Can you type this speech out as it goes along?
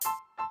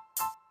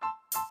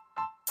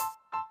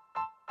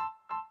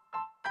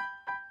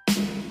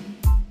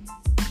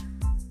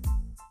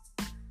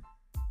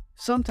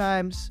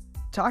Sometimes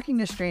talking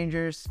to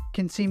strangers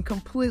can seem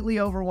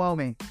completely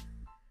overwhelming.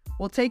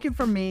 Well, take it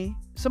from me,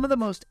 some of the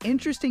most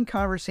interesting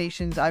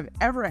conversations I've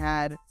ever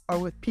had are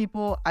with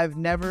people I've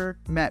never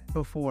met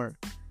before.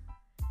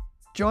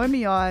 Join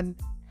me on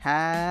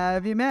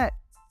Have You Met?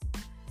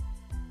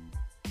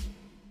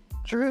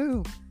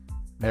 True.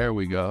 There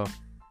we go.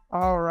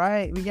 All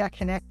right, we got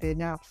connected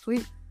now.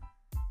 Sweet.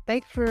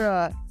 Thanks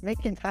for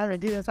making time to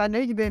do this. I know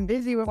you've been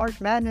busy with March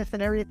Madness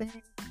and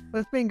everything.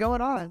 What's been going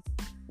on?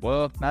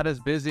 Well, not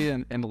as busy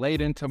and late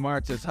into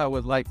March as I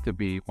would like to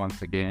be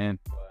once again.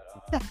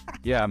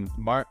 Yeah,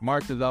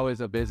 March is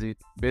always a busy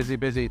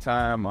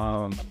time.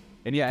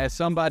 And yeah, as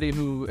somebody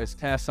who is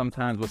tasked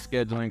sometimes with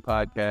scheduling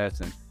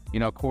podcasts and,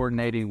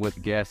 coordinating with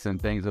guests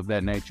and things of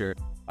that nature,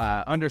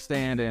 I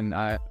understand and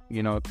I,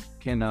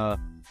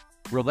 can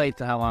relate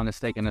to how long it's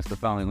taken us to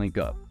finally link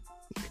up.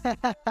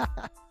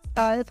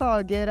 It's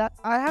all good.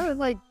 I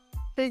haven't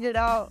figured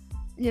out,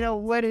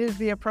 what is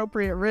the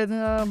appropriate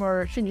rhythm,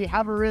 or should you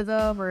have a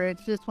rhythm, or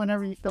it's just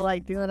whenever you feel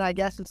like doing it. I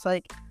guess it's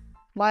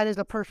mine is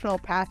a personal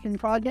passion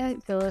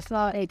project, so it's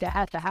not it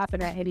has to happen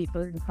at any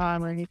certain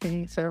time or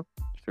anything. So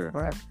sure,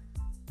 whatever.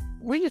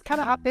 We just kind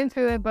of hopped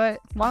into it, but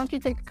why don't you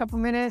take a couple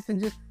minutes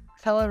and just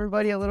tell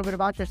everybody a little bit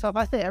about yourself?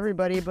 I say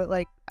everybody, but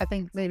I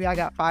think maybe I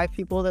got 5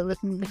 people that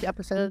listen to the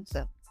episode,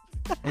 so.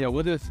 Yeah,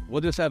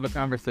 we'll just have a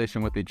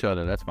conversation with each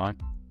other. That's fine.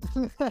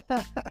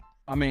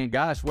 I mean,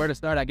 gosh, where to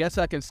start? I guess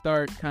I can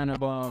start kind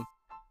of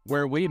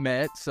where we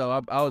met.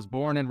 So I was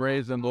born and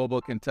raised in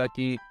Louisville,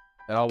 Kentucky.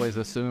 I always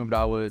assumed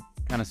I would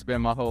kind of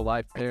spend my whole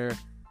life there.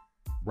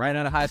 Right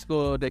out of high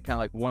school, did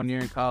kind of 1 year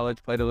in college,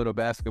 played a little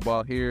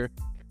basketball here.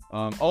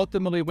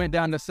 Ultimately went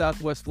down to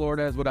Southwest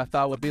Florida as what I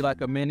thought would be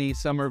like a mini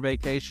summer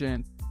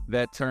vacation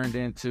that turned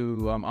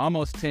into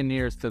almost 10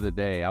 years to the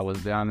day. I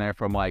was down there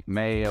from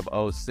May of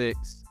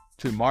 2006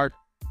 to March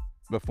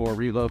before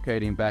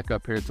relocating back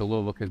up here to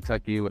Louisville,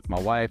 Kentucky with my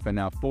wife and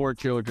now 4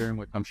 children,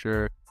 which I'm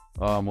sure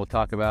we'll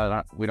talk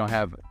about. We don't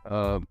have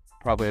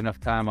probably enough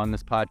time on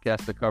this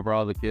podcast to cover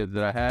all the kids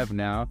that I have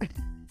now.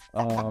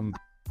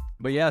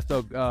 But yeah,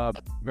 so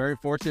very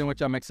fortunate,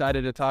 which I'm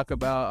excited to talk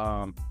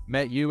about.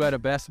 Met you at a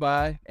Best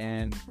Buy,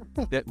 and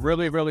that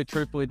really, really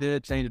truthfully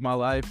did change my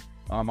life.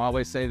 I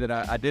always say that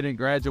I didn't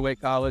graduate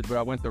college, but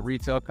I went to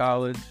retail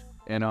college,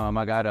 and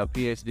I got a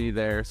PhD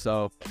there.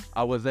 So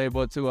I was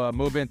able to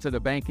move into the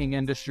banking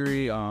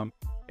industry. And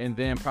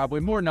then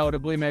probably more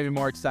notably, maybe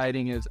more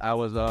exciting, is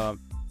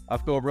I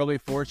feel really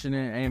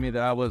fortunate, Amy,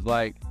 that I was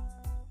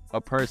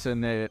a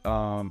person that,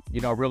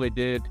 really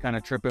did kind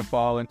of trip and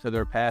fall into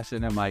their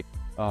passion. And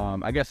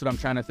I guess what I'm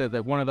trying to say is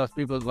that one of those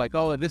people is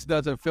oh, this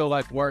doesn't feel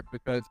like work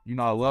because,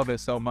 I love it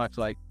so much.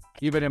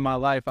 Even in my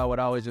life, I would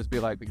always just be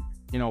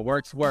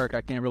work's work.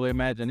 I can't really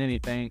imagine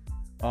anything.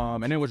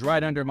 And it was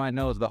right under my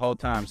nose the whole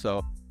time.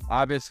 So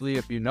obviously,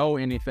 if you know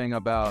anything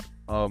about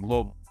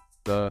Louisville,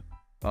 the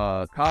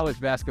college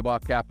basketball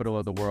capital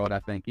of the world, I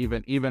think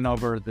even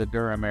over the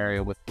Durham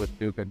area with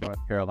Duke and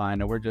North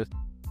Carolina, we're just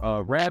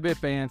rabid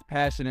fans,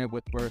 passionate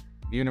with the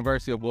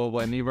University of Louisville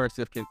and the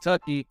University of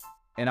Kentucky.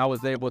 And I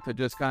was able to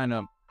just kind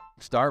of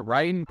start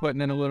writing,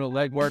 putting in a little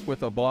legwork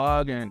with a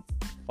blog, and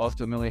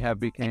ultimately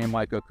have became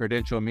a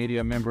credential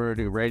media member,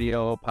 do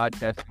radio,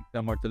 podcasting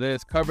similar to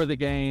this, cover the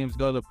games,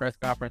 go to the press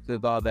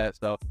conferences, all that.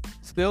 So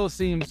still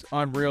seems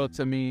unreal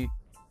to me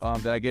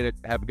that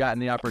I have gotten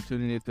the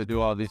opportunity to do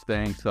all these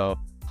things. So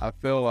I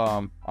feel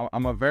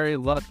I'm a very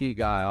lucky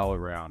guy all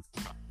around.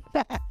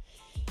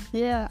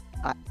 Yeah,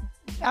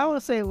 I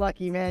would say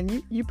lucky,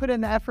 man. You put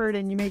in the effort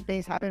and you make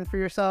things happen for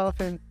yourself.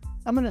 And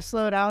I'm going to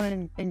slow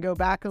down and go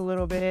back a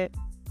little bit.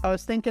 I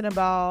was thinking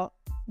about,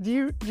 do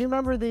you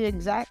remember the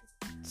exact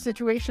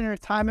situation or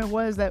time it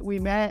was that we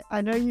met?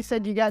 I know you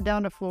said you got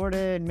down to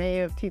Florida in May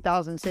of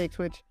 2006,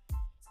 which,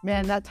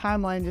 man, that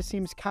timeline just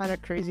seems kind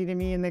of crazy to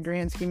me in the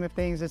grand scheme of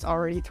things. It's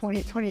already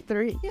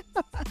 2023.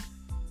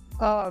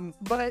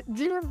 But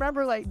do you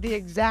remember the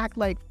exact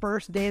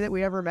first day that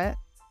we ever met?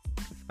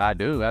 I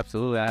do,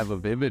 absolutely. I have a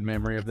vivid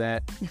memory of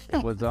that.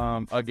 It was,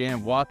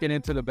 again, walking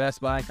into the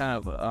Best Buy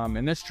kind of,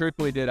 and this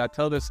truthfully I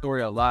tell this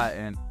story a lot,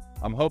 and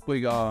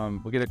hopefully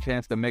we'll get a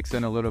chance to mix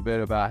in a little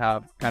bit about how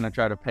I kind of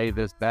try to pay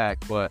this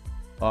back. But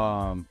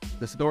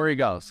the story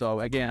goes. So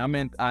again,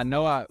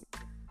 I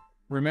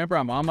remember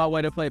I'm on my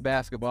way to play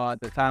basketball. At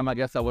the time, I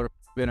guess I would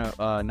have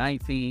been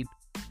 19.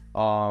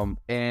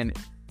 And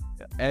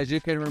as you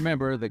can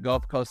remember, the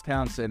Gulf Coast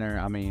Town Center,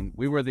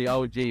 we were the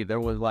OG. There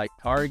was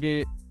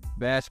Target,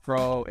 Bass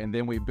Pro, and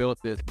then we built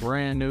this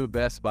brand new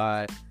Best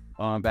Buy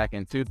back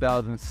in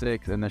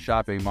 2006 in the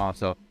shopping mall.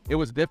 So it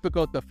was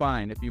difficult to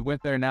find. If you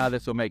went there now,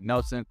 this will make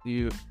no sense to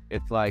you.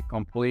 It's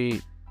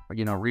complete,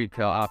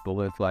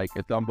 retailopolis.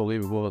 It's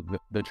unbelievable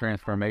the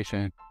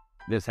transformation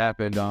this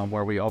happened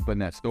where we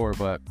opened that store.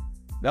 But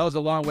that was a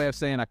long way of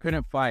saying I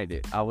couldn't find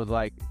it. I was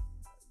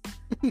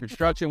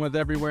construction was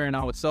everywhere, and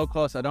I was so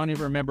close. I don't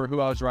even remember who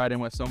I was riding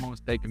with. Someone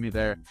was taking me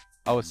there.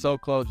 I was so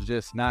close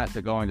just not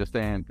to go and just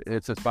saying,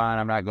 it's just fine.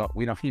 I'm not going,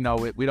 we don't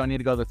need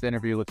to go to this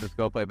interview. Let's just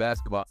go play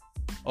basketball.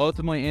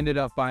 Ultimately ended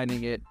up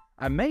finding it.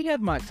 I may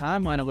have my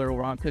timeline a little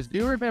wrong, because do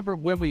you remember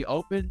when we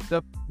opened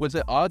was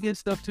it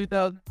August of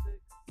 2000?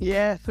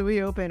 Yeah, so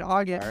we opened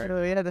August. All right.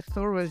 So yeah, the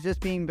store was just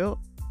being built.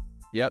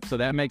 Yep, so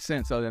that makes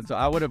sense. So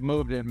I would have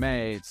moved in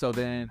May. So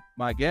then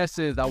my guess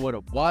is I would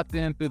have walked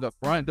in through the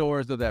front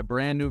doors of that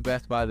brand new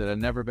Best Buy that had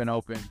never been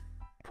opened,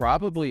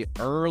 probably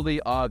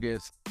early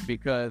August,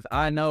 because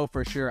I know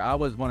for sure I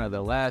was one of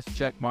the last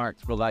check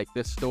marks for like,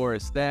 this store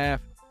is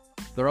staffed,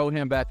 throw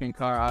him back in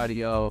car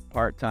audio,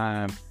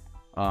 part-time,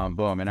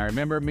 boom. And I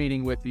remember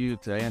meeting with you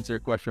to answer your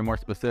question more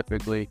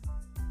specifically,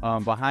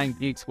 behind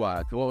Geek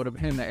Squad. So what would have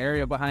been the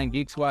area behind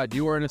Geek Squad?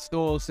 You were in a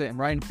stool sitting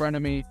right in front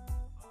of me.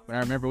 And I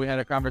remember we had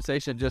a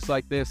conversation just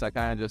like this. I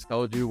kind of just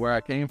told you where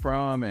I came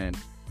from, and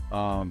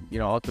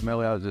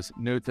ultimately I was just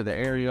new to the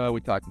area.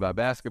 We talked about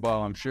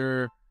basketball, I'm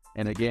sure.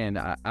 And again,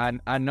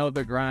 I know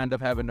the grind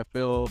of having to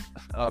fill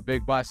a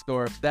big box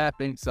store of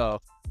staffing. So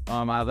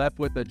I left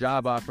with the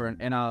job offer,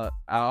 and I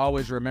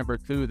always remember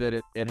too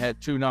that it had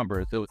two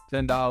numbers. It was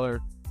 $10,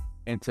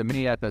 and to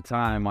me at the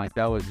time, like,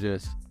 that was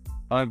just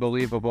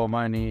unbelievable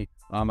money.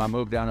 I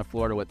moved down to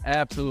Florida with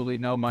absolutely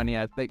no money.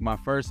 I think my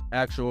first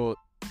actual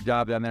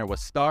job down there was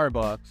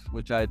Starbucks,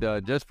 which I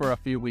did just for a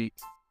few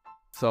weeks.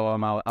 So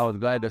I was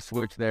glad to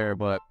switch there,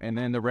 and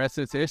then the rest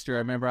is history. I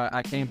remember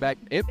I came back.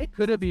 It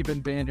could have even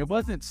been, it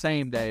wasn't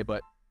same day,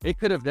 but it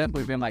could have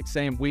definitely been like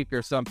same week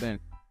or something.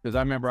 Because I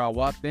remember I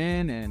walked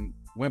in and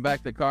went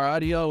back to car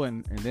audio,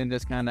 and then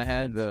just kind of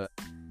had the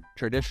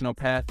traditional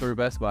path through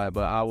Best Buy.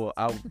 But I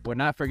will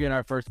not forget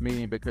our first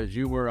meeting, because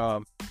you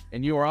were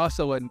and you were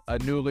also a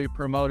newly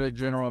promoted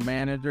general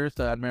manager.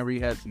 So I remember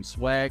you had some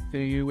swag to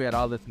you. We had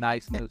all this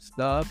nice new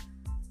stuff.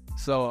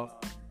 So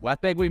I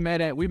think we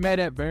met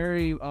at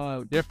very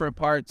different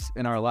parts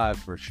in our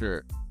lives for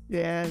sure.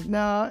 Yeah,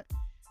 no,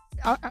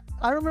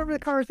 I remember the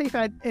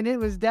conversation, and it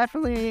was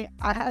definitely,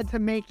 I had to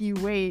make you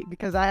wait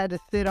because I had to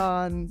sit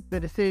on the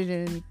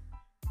decision.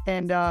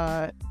 And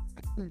the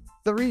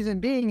reason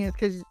being is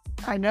because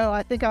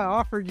I think I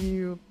offered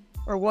you,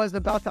 or was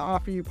about to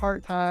offer you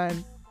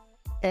part-time,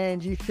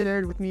 and you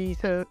shared with me.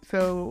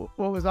 So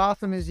what was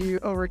awesome is you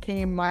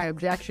overcame my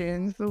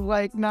objections, so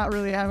like not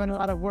really having a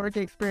lot of work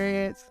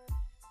experience.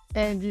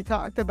 And you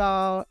talked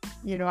about,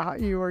 how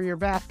you were your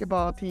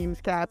basketball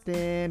team's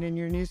captain and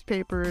your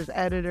newspaper's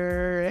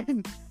editor,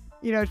 and,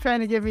 trying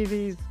to give me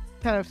these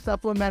kind of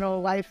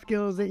supplemental life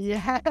skills that you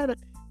had.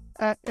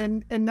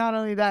 And not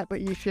only that, but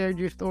you shared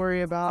your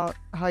story about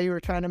how you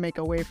were trying to make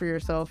a way for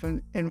yourself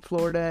in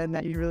Florida, and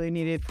that you really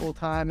needed full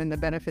time and the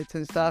benefits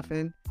and stuff.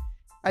 And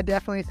I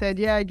definitely said,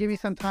 yeah, give me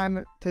some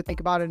time to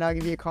think about it, and I'll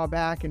give you a call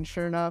back. And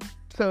sure enough,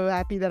 so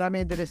happy that I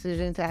made the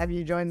decision to have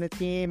you join the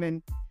team.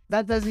 And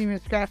that doesn't even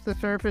scratch the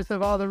surface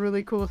of all the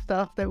really cool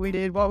stuff that we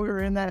did while we were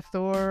in that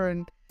store.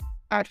 And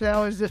actually,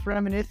 I was just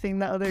reminiscing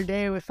the other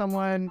day with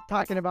someone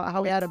talking about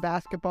how we had a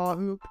basketball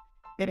hoop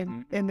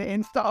in the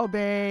install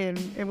bay,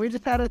 and we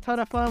just had a ton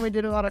of fun. We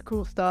did a lot of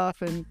cool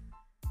stuff and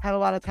had a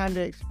lot of time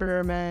to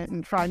experiment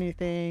and try new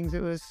things.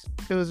 It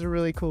was a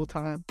really cool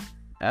time.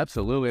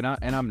 Absolutely.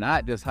 And I'm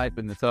not just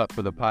hyping this up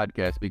for the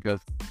podcast, because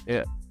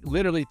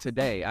literally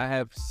today I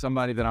have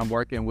somebody that I'm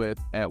working with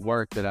at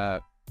work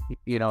that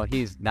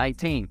he's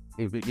 19.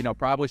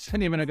 Probably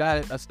shouldn't even have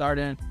got a start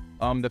in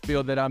the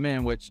field that I'm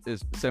in, which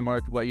is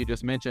similar to what you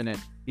just mentioned. And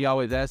he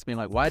always asks me,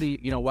 like, why'd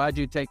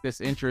you take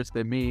this interest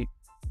in me?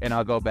 And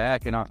I'll go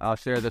back and I'll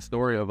share the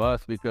story of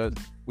us, because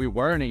we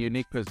were in a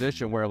unique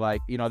position where,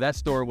 like, that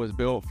store was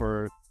built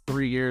for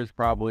 3 years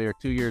probably, or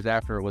 2 years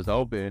after it was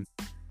open.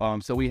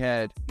 So we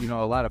had, a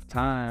lot of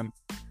time,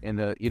 and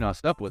the,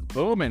 stuff was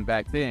booming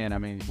back then. I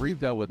mean,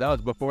 retail that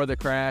was before the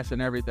crash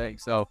and everything.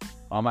 So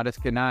I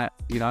just cannot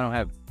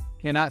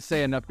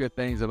say enough good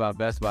things about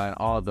Best Buy and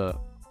all the,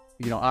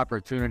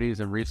 opportunities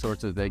and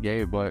resources they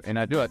gave. I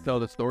tell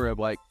the story of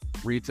like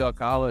retail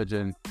college,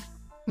 and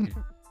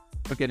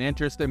took an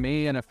interest in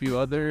me and a few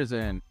others.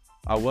 And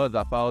I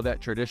followed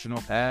that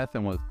traditional path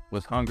and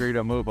was hungry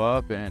to move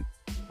up. And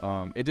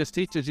it just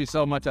teaches you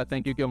so much. I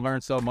think you can learn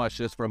so much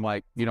just from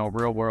like,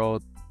 real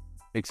world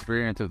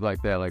experiences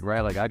like that. Like,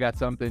 right, like I got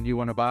something you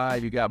want to buy,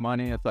 you got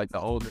money. It's like the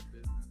oldest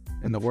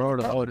in the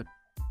world.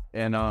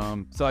 And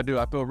so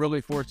I feel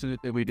really fortunate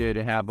that we did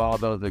have all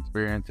those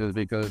experiences,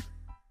 because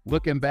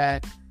looking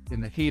back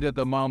in the heat of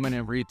the moment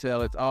in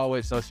retail, it's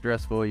always so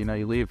stressful.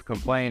 You leave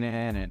complaining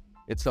and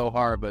it's so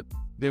hard. But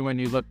then when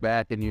you look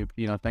back and you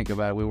think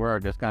about it, we were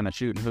just kind of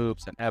shooting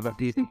hoops and having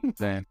decent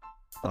then.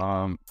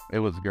 It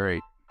was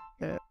great.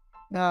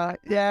 Yeah,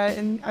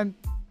 and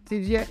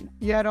you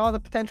had all the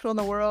potential in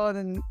the world,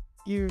 and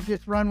you've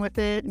just run with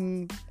it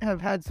and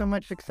have had so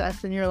much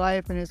success in your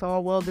life, and it's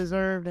all well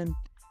deserved. And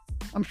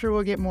I'm sure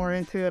we'll get more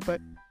into it.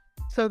 But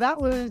so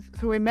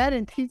we met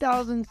in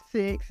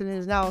 2006, and it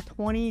is now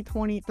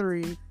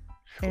 2023,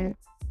 and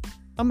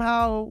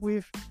somehow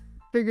we've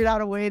figured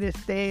out a way to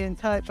stay in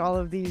touch all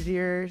of these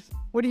years.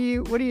 What do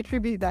you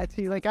attribute that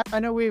to? Like, I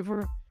know we've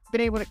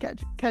been able to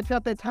catch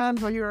up at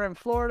times while you were in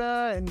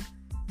Florida, and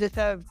just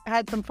have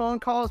had some phone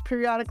calls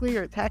periodically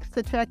or texts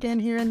to check in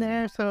here and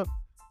there. So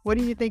what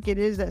do you think it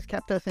is that's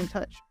kept us in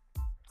touch?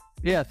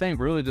 Yeah, I think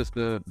really just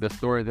the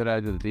story that I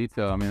just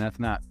detailed. I mean, that's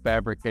not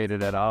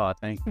fabricated at all. I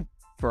think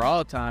for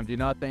all times,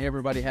 I think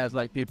everybody has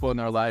like people in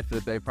their life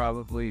that they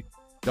probably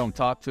don't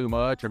talk too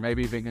much, or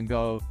maybe even can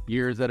go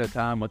years at a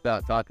time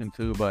without talking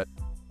to. But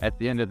at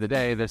the end of the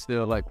day, they're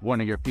still like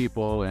one of your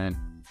people. And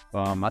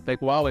I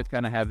think we'll always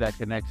kind of have that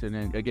connection.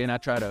 And again, I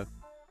try to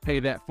pay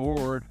that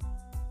forward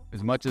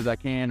as much as I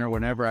can or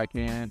whenever I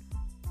can.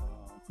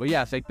 But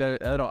yeah, I think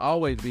that'll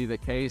always be the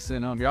case.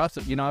 And you're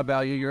also, I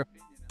value your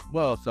opinion as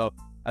well. So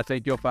I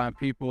think you'll find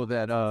people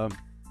that,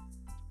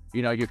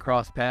 you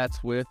cross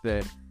paths with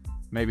that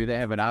maybe they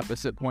have an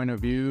opposite point of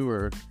view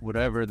or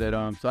whatever that,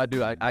 so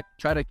I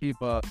try to keep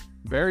a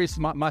very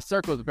small, my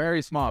circle is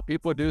very small.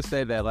 People do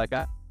say that, like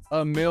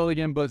a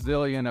million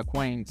bazillion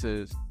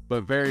acquaintances,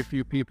 but very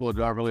few people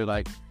do I really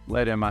like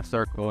let in my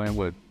circle and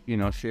would,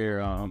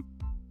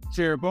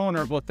 share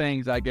vulnerable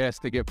things, I guess,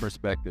 to get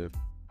perspective.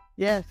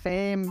 Yeah,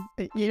 same.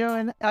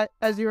 And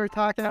as you were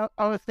talking,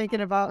 I was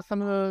thinking about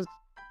some of those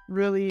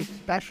really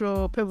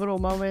special, pivotal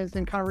moments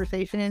and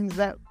conversations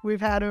that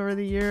we've had over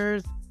the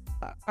years.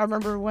 I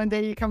remember one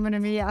day you coming to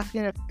me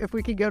asking if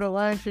we could go to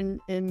lunch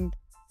and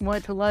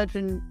went to lunch,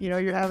 and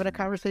you're having a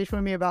conversation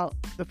with me about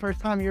the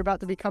first time you're about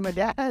to become a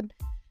dad.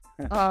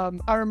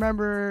 I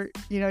remember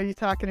you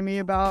talking to me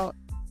about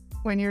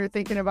when you were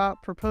thinking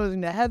about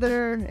proposing to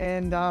Heather,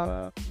 and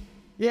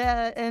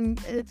yeah, and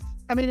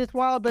it's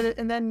wild, but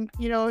and then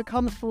it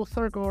comes full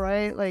circle,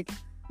 right? Like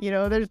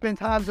there's been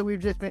times that we've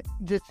just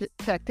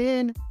checked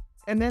in.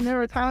 And then there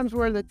were times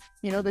where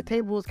the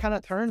table was kind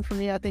of turned for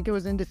me. I think it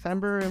was in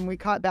December, and we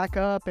caught back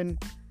up, and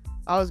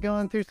I was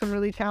going through some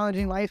really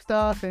challenging life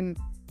stuff, and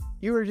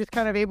you were just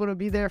kind of able to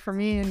be there for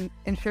me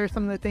and share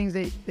some of the things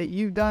that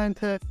you've done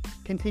to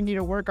continue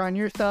to work on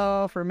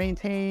yourself or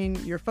maintain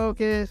your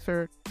focus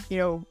or,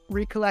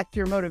 recollect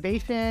your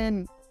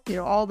motivation,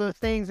 all those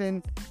things.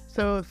 And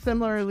so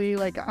similarly,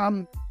 like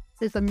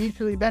it's a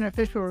mutually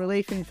beneficial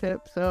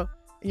relationship. So,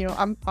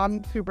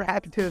 I'm super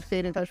happy to have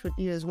stayed in touch with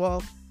you as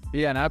well.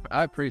 Yeah, and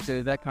I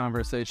appreciated that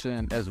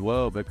conversation as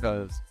well,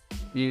 because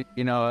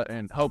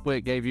and hopefully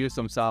it gave you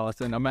some solace.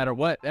 And no matter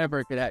whatever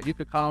it could happen, you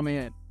could call me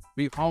and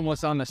be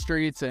homeless on the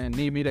streets and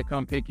need me to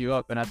come pick you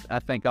up, and I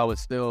think I would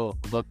still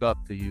look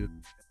up to you.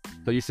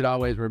 So you should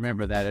always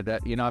remember that.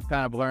 I've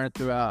kind of learned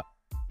throughout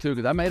too,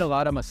 because I made a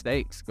lot of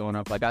mistakes going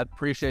up. Like, I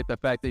appreciate the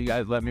fact that you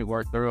guys let me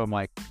work through them.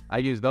 Like, I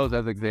use those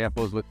as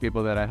examples with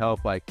people that I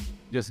help, like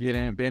just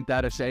getting bent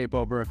out of shape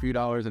over a few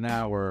dollars an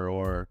hour,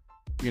 or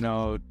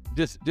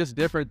just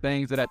different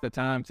things that at the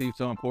time seemed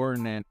so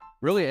important. And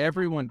really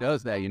everyone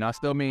does that. I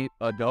still meet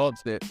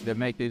adults that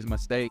make these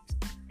mistakes,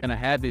 and I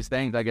had these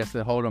things, I guess,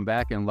 that hold them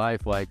back in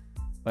life. Like,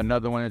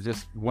 another one is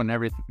just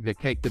wanting the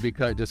cake to be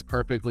cut just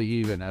perfectly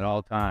even at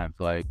all times.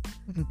 Like,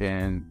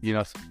 and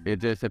it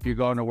just, if you're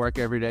going to work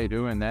every day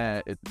doing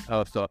that, it's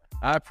tough. So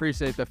I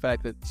appreciate the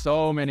fact that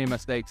so many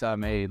mistakes I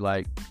made,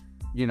 like,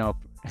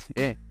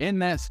 in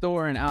that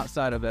store and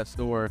outside of that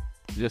store,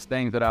 just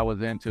things that I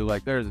was into.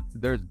 Like, there's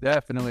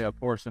definitely a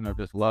portion of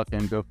just luck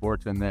and good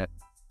fortune that,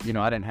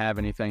 I didn't have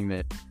anything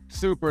that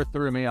super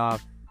threw me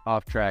off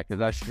track,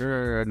 because I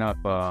sure enough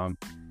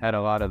had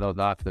a lot of those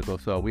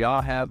obstacles. So we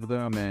all have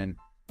them, and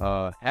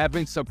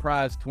having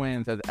surprise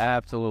twins has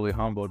absolutely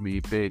humbled me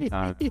big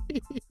time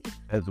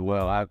as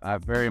well. I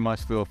very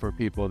much feel for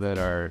people that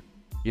are,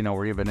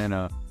 were even in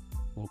a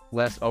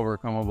less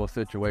overcomable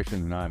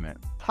situation than I'm in.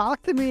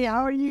 Talk to me.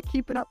 How are you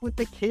keeping up with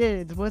the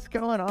kids? What's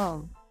going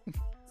on?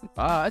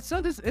 It's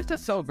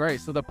just so great.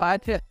 So the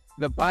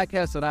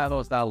podcast that I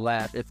host, I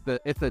laugh.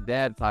 It's a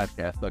dad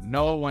podcast, but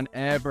no one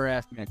ever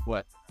asked me a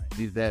question.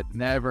 These dads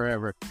never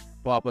ever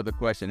follow up with a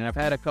question. And I've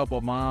had a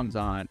couple moms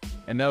on,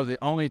 and those are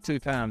the only 2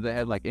 times they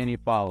had like any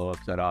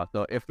follow-ups at all.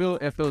 So it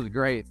feels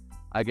great,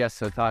 I guess,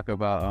 to talk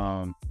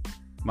about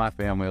my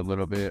family a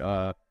little bit.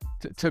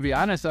 To be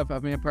honest, if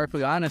I'm being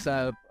perfectly honest,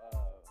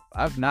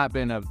 I've not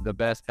been of the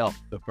best health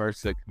the first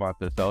 6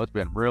 months or so. It's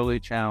been really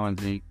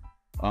challenging.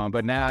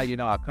 But now,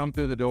 I come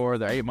through the door,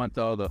 they're 8 months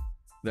old,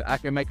 I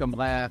can make them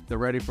laugh. They're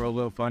ready for a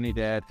little funny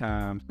dad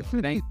time.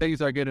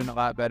 Things are getting a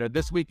lot better.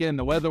 This weekend,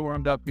 the weather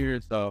warmed up here,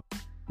 so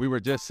we were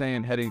just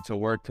saying heading to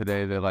work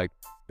today that, like,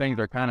 things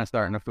are kind of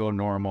starting to feel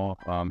normal.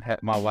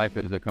 My wife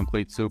is a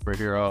complete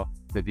superhero.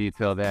 To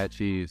detail that,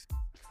 she's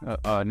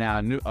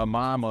now a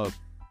mom of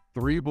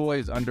 3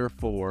 boys under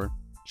 4.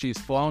 She's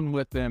flown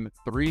with them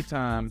 3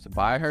 times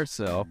by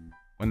herself.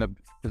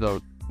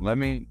 So let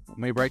me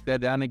break that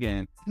down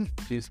again.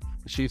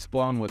 She's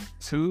flown with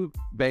 2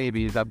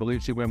 babies. I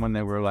believe she went when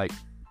they were like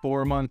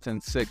 4 months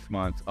and 6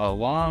 months,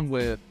 along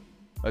with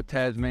a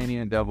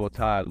Tasmanian devil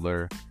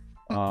toddler,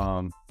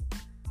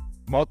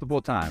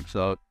 multiple times.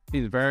 So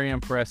she's very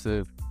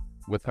impressive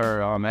with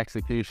her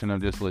execution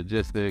of just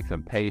logistics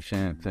and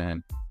patience,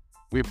 and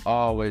we've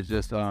always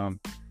just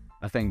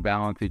I think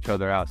balanced each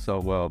other out so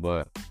well.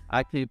 But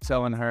I keep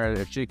telling her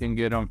if she can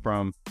get them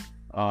from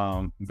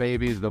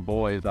babies to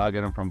boys, I'll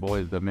get them from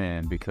boys to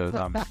men, because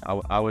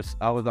I was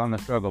on the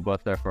struggle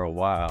bus there for a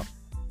while.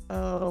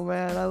 Oh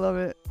man, I love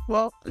it.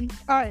 Well, all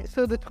right,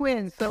 so the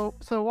twins. So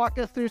walk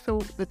us through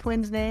the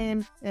twins'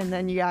 names, and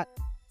then you got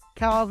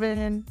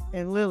Calvin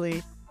and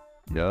Lily.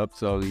 Yep.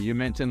 So you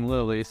mentioned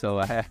Lily. So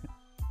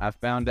I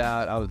found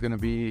out I was going to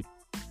be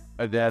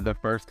a dad the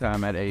first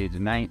time at age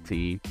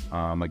 19,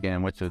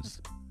 again, which is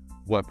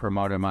what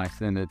promoted my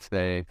extended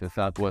stay to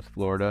Southwest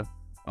Florida.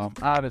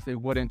 Obviously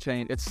wouldn't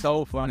change. It's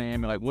so funny. I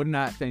mean, like, would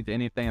not change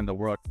anything in the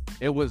world.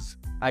 It was,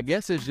 I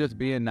guess it's just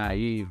being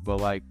naive, but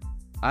like,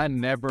 I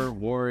never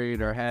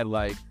worried or had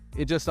like,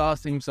 it just all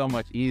seemed so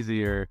much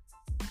easier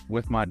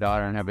with my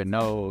daughter and having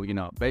no,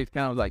 base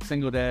kind of like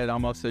single dad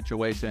almost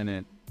situation.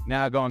 And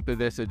now going through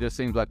this, it just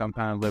seems like I'm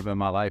kind of living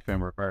my life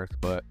in reverse.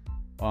 But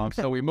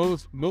so we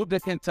moved to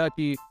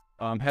Kentucky.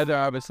 Heather,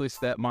 obviously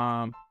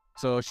stepmom.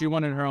 So she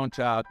wanted her own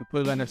child,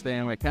 completely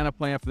understand. We're kind of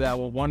playing for that.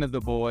 Well, wanted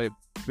the boy.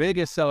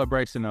 Biggest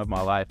celebration of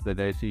my life the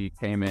day she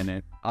came in.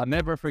 And I'll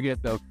never forget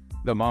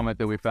the moment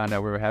that we found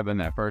out we were having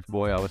that first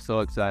boy. I was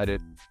so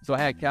excited. So I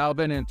had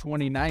Calvin in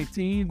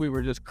 2019. We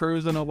were just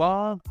cruising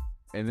along.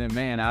 And then,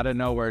 man, out of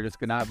nowhere, just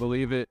could not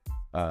believe it.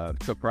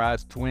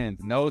 Surprise twins.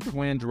 No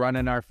twins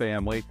running our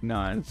family.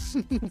 None.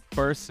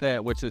 First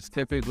set, which is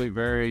typically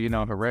very,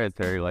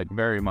 hereditary, like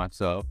very much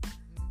so.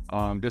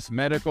 Just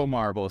medical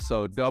marvel.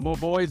 So double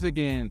boys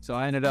again. So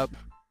I ended up,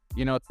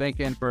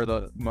 thinking for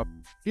the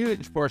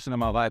huge portion of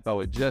my life, I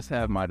would just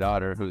have my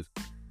daughter,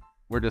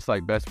 we're just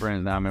like best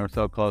friends now. I mean, we're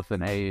so close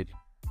in age.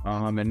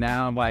 And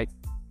now I'm like,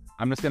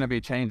 I'm just going to be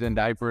changing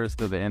diapers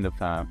to the end of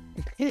time.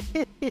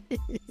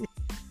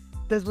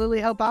 Does Lily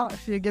help out? Is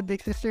she a good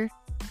big sister?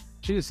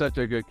 She's such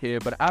a good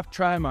kid, but I've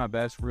tried my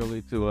best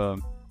really to,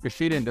 because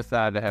she didn't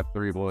decide to have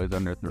 3 boys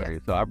under 3. Yeah.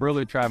 So I've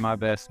really tried my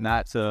best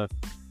not to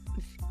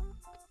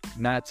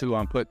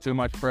put too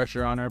much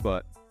pressure on her,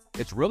 but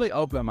it's really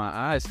opened my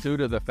eyes too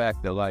to the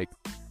fact that like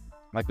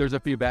there's a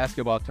few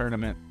basketball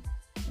tournaments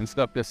and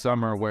stuff this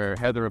summer where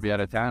Heather will be out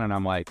of town and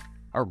I'm like,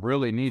 I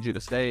really need you to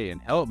stay and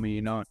help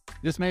me,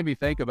 Just made me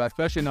think about,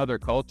 especially in other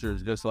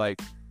cultures, just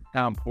like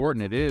how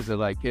important it is that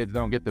like kids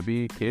don't get to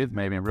be kids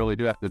maybe and really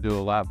do have to do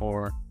a lot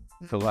more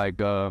to like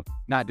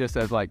not just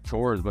as like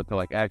chores, but to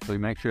like actually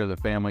make sure the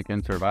family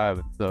can survive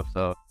and stuff.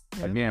 So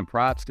again,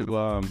 props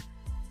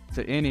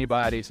to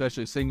anybody,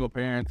 especially single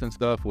parents and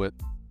stuff, to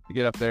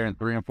get up there in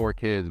 3 and 4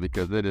 kids,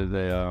 because it is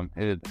a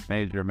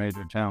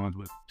major challenge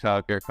with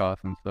childcare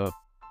costs and stuff.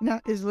 Now,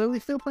 is Lily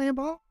still playing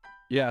ball?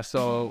 Yeah,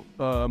 so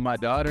my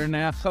daughter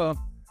now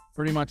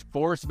pretty much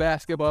forced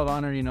basketball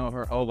on her,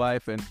 her whole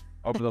life, and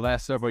over the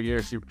last several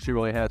years, she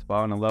really has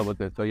fallen in love with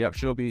it. So yep,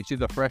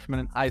 she's a freshman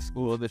in high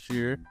school this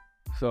year.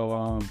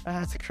 So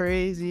that's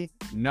crazy.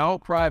 No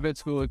private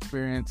school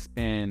experience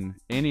in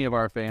any of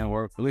our family,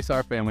 or at least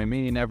our family,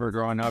 me never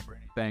growing up or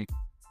anything.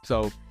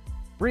 So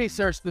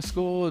researched the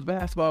school as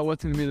basketball,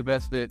 what's going to be the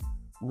best fit.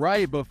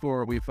 Right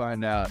before we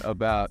find out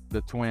about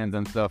the twins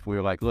and stuff, we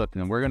were like, look,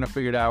 and we're going to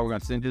figure it out. We're going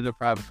to send you to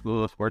private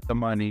school. It's worth the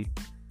money.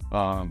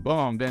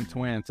 Boom, then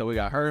twins. So we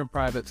got her in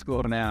private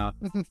school now,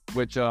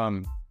 which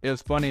it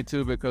was funny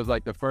too, because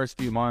like the first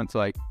few months,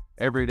 like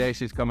every day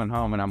she's coming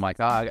home and I'm like,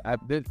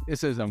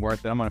 this isn't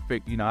worth it. I'm going to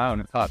fix, I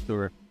want to talk to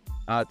her.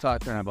 I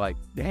talk to her and I'm like,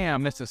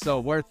 damn, this is so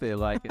worth it.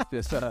 Like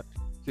it's just,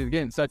 she's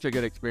getting such a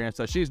good experience.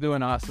 So she's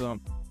doing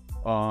awesome.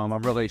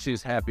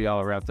 She's happy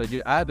all around. So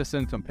I had to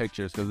send some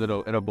pictures because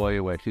it'll blow you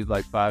away. She's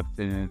like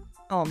 5'10".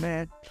 Oh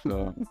man.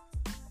 So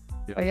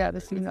yeah. I got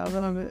to see that a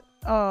little bit.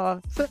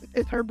 So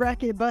is her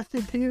bracket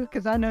busted too?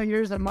 Because I know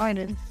yours and mine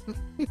is.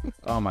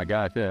 Oh my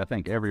gosh, yeah. I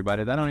think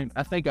everybody.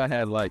 I think I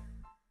had like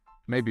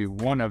maybe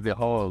one of the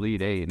whole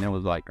Elite 8, and it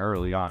was like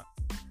early on.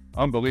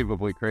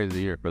 Unbelievably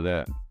crazy year for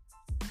that.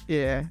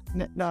 Yeah.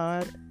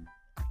 No.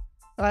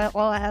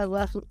 All I had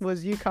left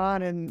was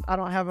UConn, and I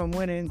don't have them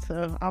winning.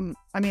 So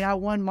I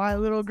won my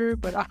little group,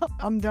 but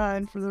I'm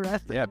done for the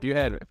rest. Yeah, if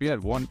you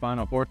had one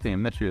Final Four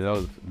team this year, that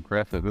was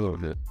impressive. A little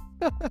bit.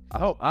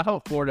 I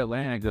hope Florida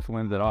Atlantic just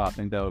wins it all. I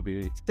think that would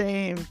be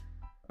same.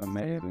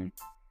 Amazing.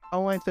 I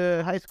went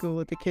to high school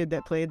with the kid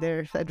that played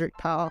there, Cedric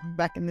Powell,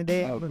 back in the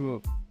day. Oh,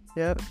 cool.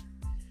 Yep.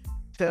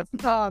 So,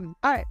 all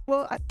right.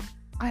 Well,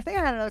 I think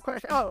I had another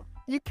question. Oh,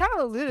 you kind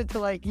of alluded to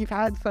like you've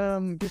had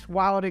some just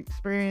wild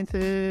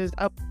experiences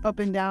up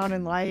and down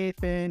in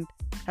life, and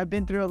have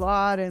been through a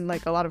lot, and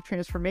like a lot of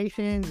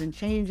transformations and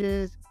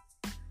changes.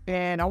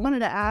 And I wanted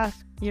to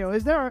ask,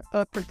 is there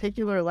a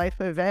particular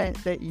life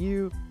event that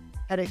you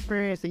had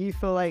experienced that you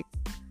feel like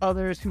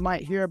others who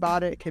might hear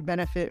about it could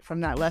benefit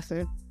from that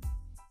lesson?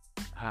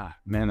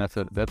 Man, that's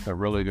a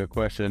really good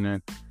question,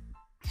 and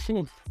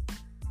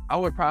I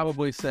would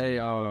probably say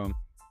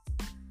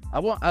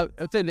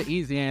I'd say the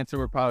easy answer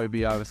would probably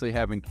be obviously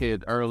having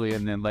kids early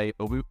and then late,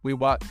 but we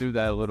walked through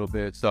that a little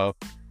bit. So,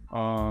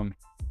 and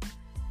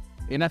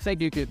I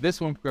think this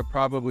one could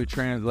probably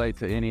translate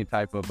to any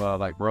type of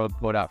like road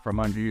put out from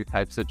under you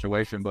type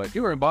situation. But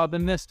you were involved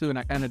in this too, and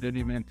I kind of didn't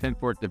even intend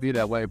for it to be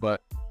that way.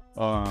 But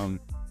I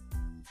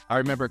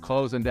remember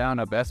closing down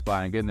a Best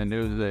Buy and getting the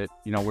news that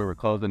we were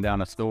closing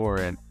down a store,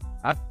 and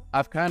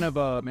I've kind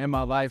of in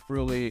my life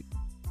really,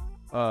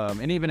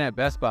 and even at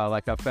Best Buy,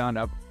 like I found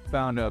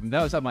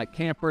those are like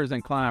campers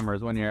and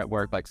climbers when you're at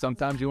work. Like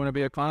sometimes you want to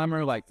be a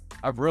climber. Like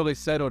I've really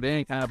settled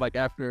in kind of like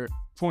after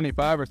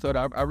 25 or so,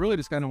 I really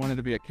just kind of wanted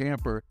to be a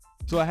camper.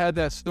 So I had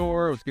that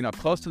store. It was, you know,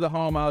 close to the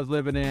home I was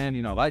living in,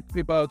 you know, like the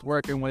people I was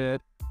working with,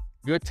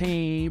 good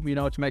team, you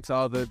know, which makes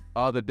all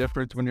the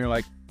difference when you're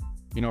like,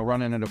 you know,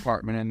 running an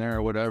apartment in there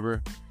or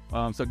whatever.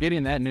 So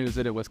getting that news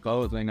that it was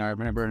closing, I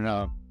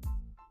remember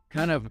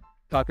kind of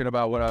talking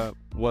about what I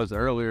was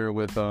earlier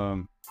with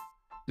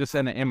just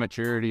an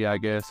immaturity, I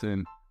guess,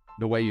 and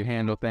the way you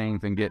handle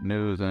things and get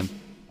news. And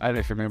I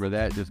just remember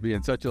that just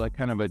being such a like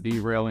kind of a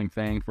derailing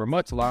thing for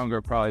much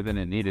longer probably than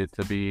it needed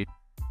to be.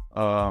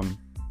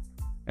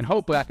 And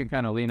hopefully I can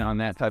kind of lean on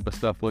that type of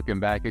stuff looking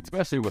back,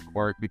 especially with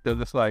work, because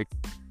it's like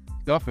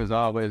stuff is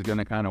always going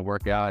to kind of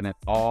work out and it's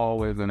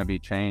always going to be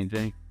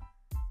changing.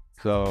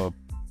 So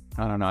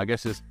I don't know, I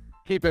guess just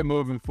keep it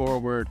moving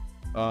forward,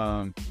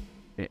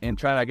 and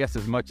try, I guess,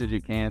 as much as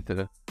you can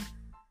to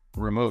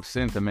remove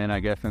sentiment,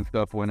 I guess, and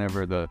stuff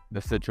whenever the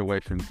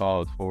situation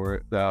calls for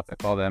it.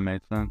 If all that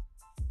makes sense.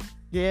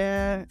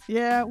 Yeah.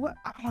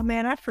 Oh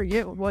man, I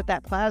forget what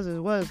that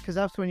plaza was, because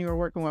that's when you were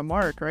working with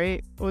Mark,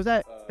 right? What was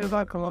that? It was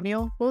on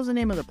Colonial. What was the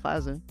name of the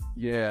plaza?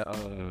 Yeah,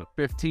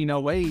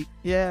 1508.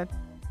 Yeah.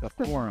 The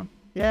Forum.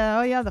 Yeah.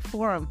 Oh yeah, the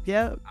Forum.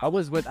 Yeah.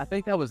 I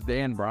think that was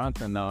Dan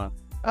Bronson though.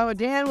 Oh,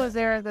 Dan was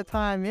there at the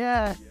time.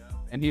 Yeah.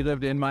 And he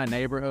lived in my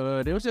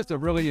neighborhood. It was just a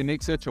really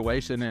unique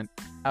situation, and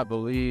I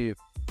believe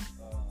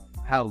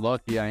how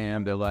lucky I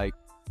am to, like,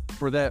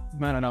 for that,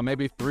 I don't know,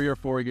 maybe 3 or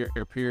 4 year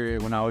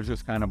period when I was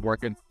just kind of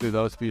working through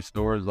those few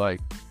stores, like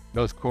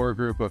those core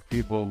group of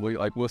people,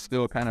 we'll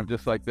still kind of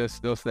just like this,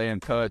 still stay in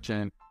touch.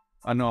 And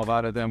I know a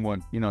lot of them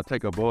would, you know,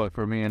 take a bullet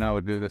for me, and I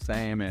would do the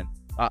same. And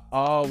I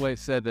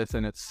always said this,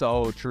 and it's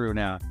so true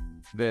now,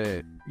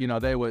 that, you know,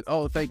 they would,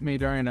 thank me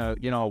during a,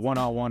 you know,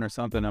 one-on-one or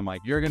something. I'm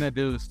like, you're going to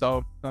do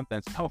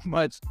something so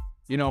much,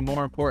 you know,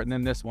 more important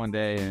than this one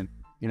day. And,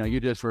 you know, you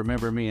just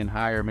remember me and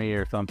hire me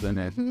or something.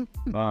 And,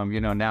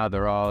 you know, now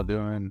they're all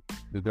doing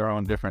their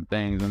own different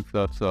things and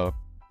stuff. So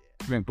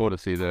it's been cool to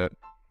see that.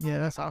 Yeah,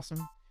 that's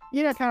awesome.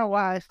 You know, kind of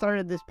why I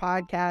started this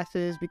podcast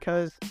is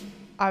because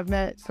I've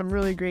met some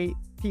really great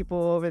people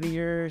over the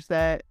years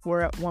that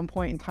were at one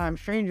point in time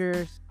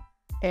strangers,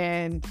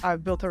 and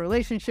I've built a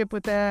relationship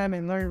with them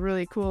and learned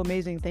really cool,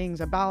 amazing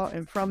things about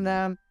and from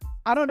them.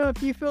 I don't know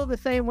if you feel the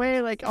same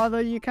way, like, although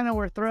you kind of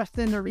were thrust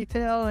into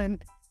retail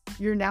and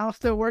you're now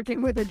still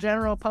working with the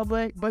general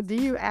public, but do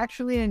you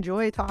actually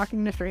enjoy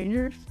talking to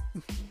strangers?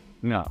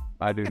 No,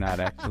 I do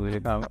not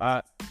actually.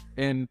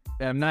 And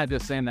I'm not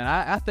just saying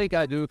that. I think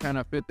I do kind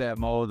of fit that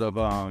mold of,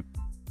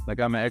 like,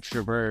 I'm an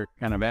extrovert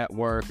kind of at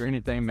work or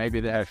anything maybe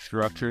that has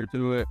structure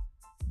to it.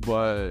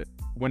 But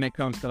when it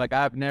comes to, like,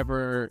 I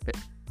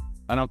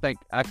don't think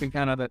I can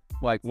kind of,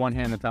 like, one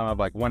hand at a time, I've,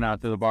 like, went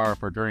out to the bar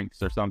for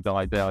drinks or something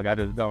like that. Like, I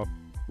just don't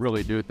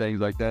really do things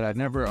like that. I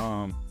never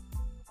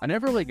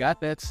really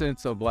got that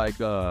sense of, like,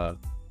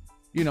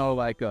 you know,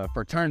 like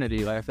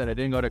fraternity. Like I said, I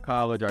didn't go to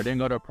college, or I didn't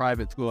go to a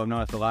private school. I've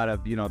noticed a lot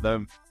of, you know,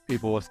 them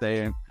people will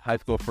stay in high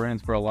school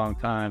friends for a long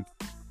time.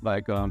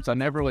 Like, so I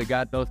never really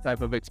got those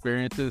type of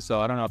experiences. So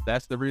I don't know if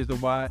that's the reason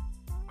why,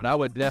 but I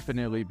would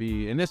definitely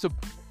be, and a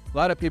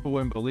lot of people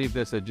wouldn't believe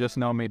this that just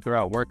know me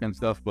throughout work and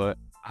stuff, but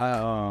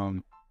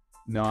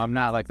no, I'm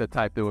not like the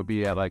type that would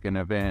be at like an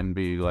event and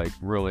be like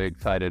really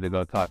excited to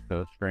go talk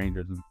to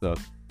strangers and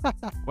stuff.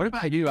 What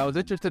about you? I was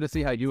interested to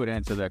see how you would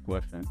answer that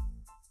question.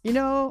 You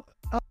know,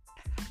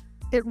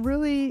 it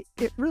really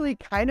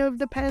kind of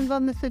depends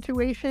on the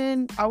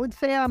situation. I would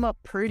say I'm a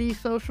pretty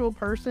social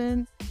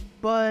person,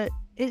 but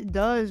it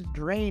does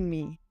drain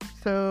me.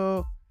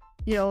 So,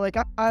 you know, like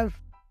I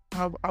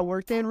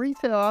worked in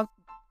retail.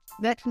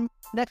 Next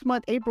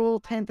month, April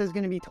 10th, is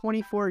going to be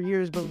 24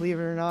 years, believe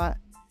it or not.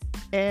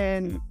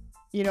 And,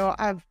 you know,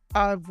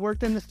 I've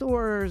worked in the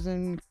stores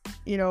and,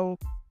 you know,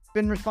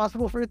 been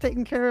responsible for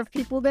taking care of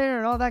people there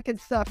and all that good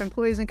stuff,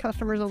 employees and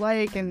customers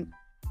alike, and,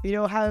 you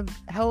know, have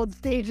held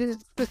stages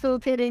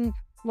facilitating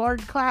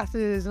large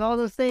classes and all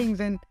those things.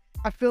 And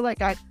I feel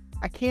like I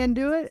can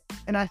do it,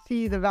 and I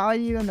see the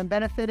value and the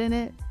benefit in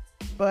it,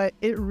 but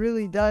it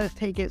really does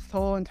take its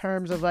toll in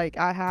terms of, like,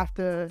 I have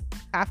to,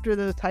 after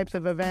those types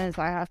of events,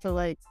 I have to,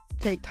 like,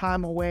 take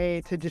time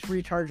away to just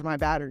recharge my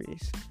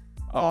batteries.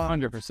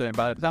 100%.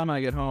 By the time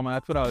I get home,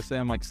 that's what I was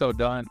saying. I'm like so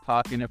done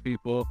talking to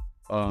people.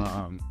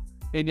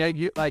 And yeah,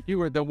 you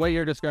were, the way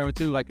you're describing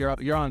too, like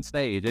you're on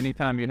stage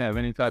anytime you have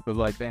any type of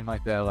like thing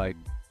like that. Like,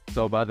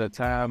 so by the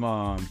time,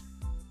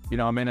 you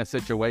know, I'm in a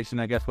situation,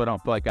 I guess, where I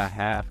don't feel like I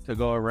have to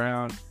go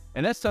around.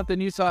 And that's something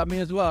you taught me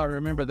as well. I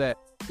remember that,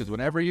 because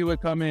whenever you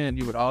would come in,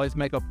 you would always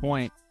make a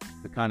point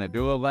to kind of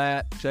do a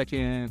lap, check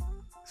in,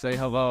 say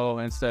hello,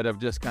 instead of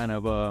just kind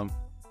of,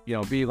 you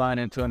know, beeline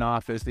into an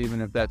office,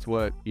 even if that's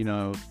what, you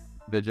know,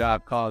 the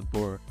job called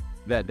for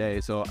that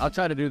day. So I'll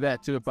try to do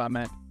that too if I'm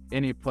at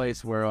any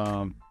place where,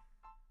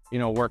 you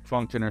know, work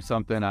function or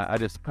something. I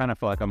just kind of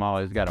feel like I'm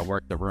always got to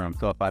work the room.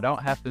 So if I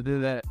don't have to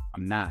do that,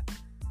 I'm not.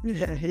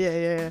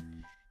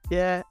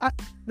 Yeah.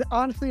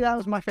 Honestly, that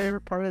was my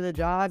favorite part of the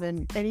job.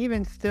 And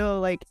even still,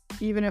 like,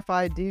 even if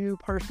I do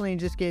personally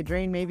just get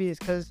drained, maybe it's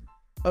because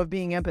of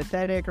being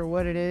empathetic or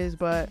what it is.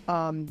 But,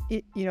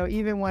 you know,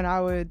 even when I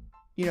would,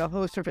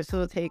 host or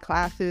facilitate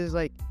classes.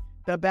 Like,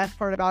 the best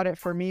part about it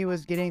for me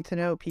was getting to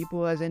know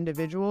people as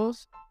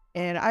individuals.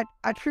 And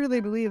I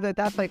truly believe that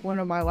that's like one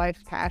of my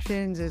life's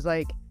passions, is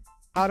like,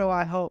 how do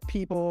I help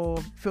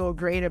people feel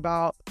great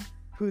about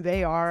who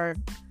they are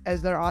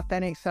as their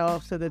authentic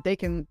self, so that they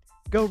can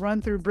go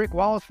run through brick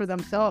walls for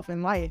themselves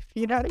in life.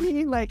 You know what I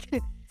mean?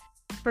 Like,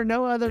 for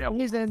no other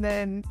reason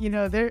than,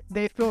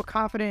 they feel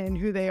confident in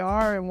who they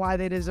are and why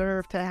they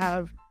deserve to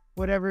have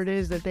whatever it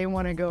is that they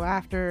want to go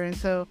after. And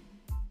so,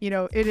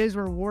 it is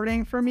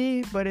rewarding for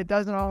me, but it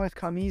doesn't always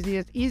come easy.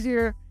 It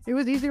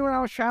was easier when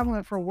I was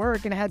traveling for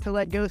work and I had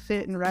to go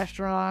sit in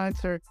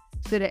restaurants or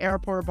sit at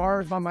airport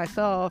bars by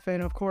myself.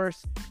 And of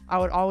course, I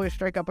would always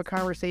strike up a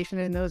conversation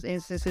in those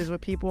instances with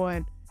people.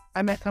 And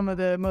I met some of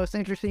the most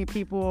interesting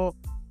people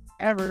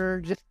ever,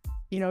 just,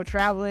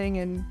 traveling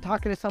and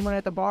talking to someone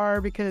at the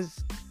bar,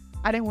 because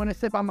I didn't want to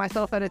sit by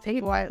myself at a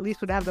table. I at least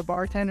would have the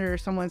bartender or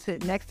someone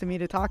sit next to me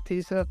to talk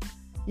to. So,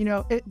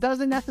 it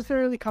doesn't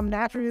necessarily come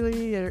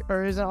naturally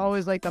or isn't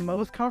always like the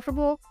most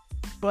comfortable,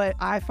 but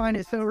I find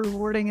it so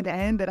rewarding at the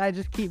end that I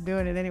just keep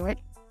doing it anyway.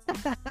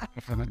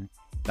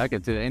 I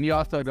can see that. And you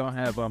also don't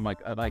have, I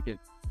like it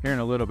here in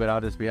a little bit,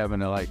 I'll just be having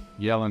to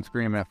yell and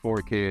scream at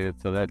 4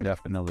 kids. So that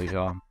definitely,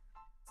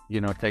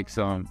 takes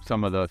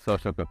some of the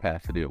social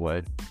capacity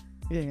away.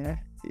 Yeah.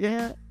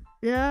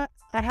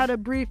 I had a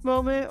brief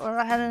moment where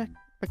I had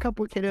a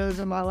couple kiddos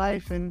in my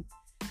life, and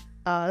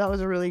that was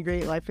a really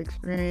great life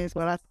experience,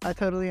 but I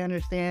totally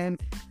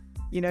understand.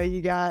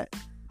 You got,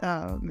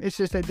 it's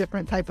just a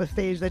different type of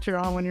stage that you're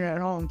on when you're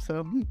at home.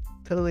 So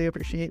totally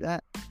appreciate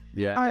that.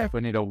 Yeah, I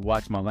definitely need to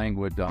watch my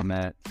language on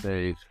that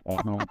stage.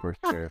 For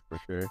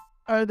sure.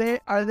 Are they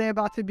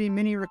about to be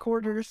mini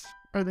recorders?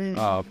 Are they?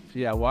 Oh,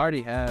 yeah, we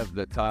already have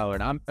the Tyler,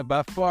 and I'm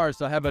by far,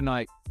 so I have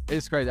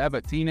it's crazy. I have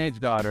a teenage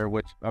daughter,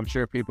 which I'm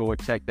sure people would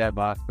check that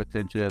box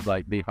potentially as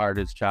the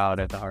hardest child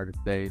at the hardest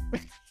stage.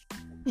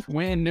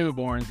 Twin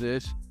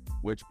newborns-ish,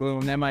 which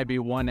boom, that might be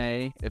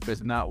 1A if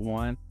it's not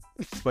 1.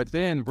 But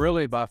then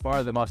really by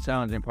far the most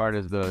challenging part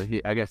is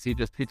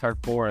he turned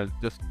 4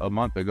 just a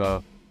month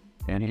ago,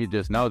 and he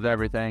just knows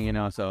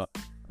everything, so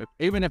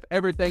even if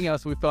everything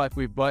else we feel like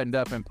we've buttoned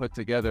up and put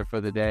together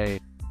for the day,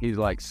 he's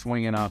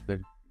swinging off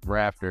the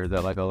rafters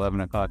at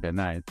 11 o'clock at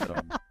night. So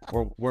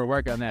we're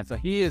working on that. So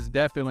he is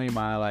definitely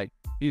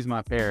he's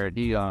my parrot.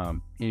 He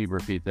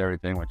repeats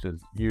everything, which is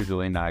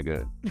usually not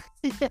good.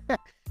 Yeah.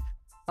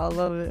 I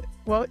love it.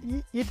 Well,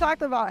 you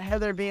talked about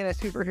Heather being a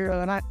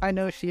superhero, and I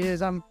know she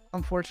is. I'm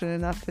fortunate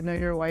enough to know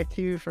your wife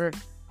too for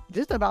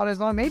just about as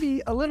long,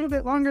 maybe a little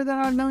bit longer than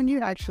I've known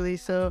you, actually.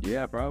 So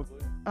yeah, probably.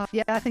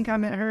 I think I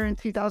met her in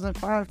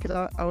 2005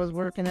 because I was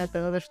working at the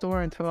other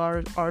store until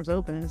ours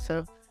opened.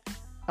 So,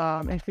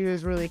 and she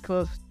was really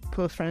close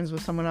friends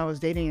with someone I was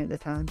dating at the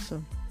time.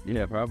 So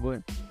yeah,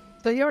 probably.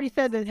 So you already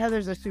said that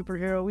Heather's a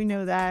superhero. We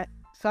know that.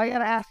 So I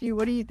gotta ask you,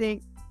 what do you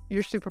think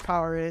your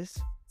superpower is?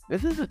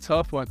 This is a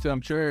tough one too.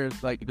 I'm sure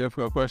it's a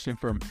difficult question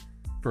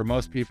for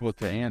most people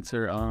to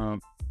answer.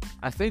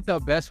 I think the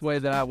best way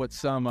that I would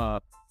sum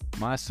up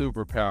my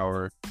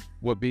superpower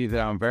would be that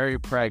I'm very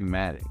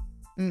pragmatic.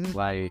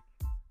 Mm-hmm.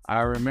 I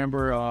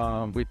remember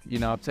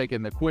I've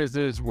taken the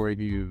quizzes where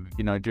you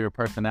do your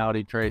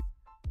personality trait,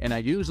 and I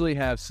usually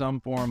have some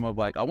form of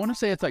I want to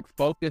say it's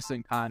focus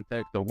and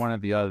context or one or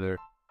the other,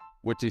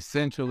 which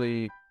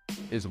essentially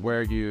is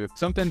where if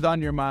something's on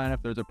your mind,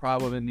 if there's a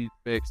problem that needs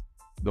fixed,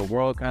 the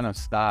world kind of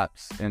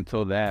stops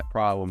until that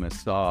problem is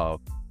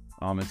solved.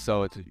 And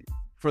so it's,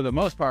 for the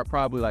most part,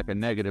 probably a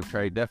negative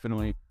trait.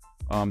 Definitely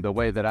the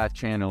way that I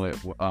channel it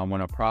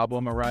when a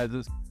problem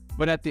arises.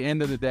 But at the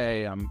end of the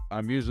day,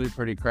 I'm usually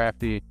pretty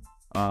crafty,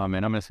 and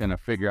I'm just going to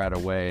figure out a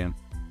way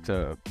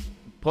to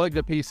plug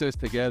the pieces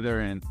together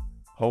and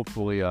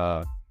hopefully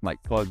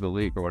plug the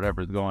leak or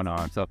whatever's going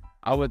on. So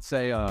I would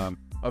say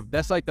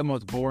that's the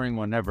most boring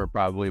one ever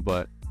probably,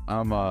 but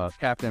I'm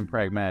Captain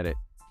Pragmatic.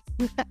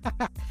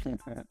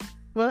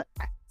 Well,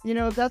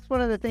 that's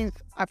one of the things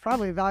I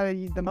probably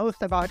value the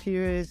most about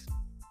you is,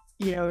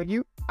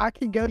 I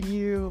could go to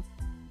you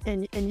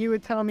and you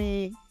would tell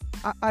me,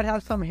 I'd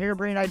have some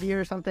harebrained idea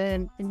or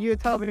something, and you would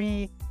tell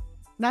me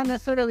not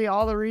necessarily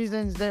all the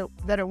reasons that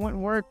it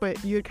wouldn't work,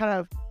 but you would kind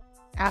of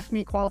ask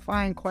me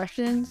qualifying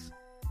questions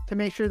to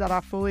make sure that I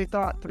fully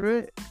thought through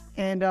it.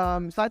 And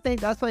so I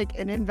think that's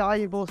an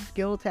invaluable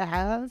skill to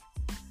have.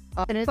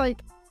 And it's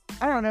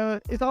I don't know,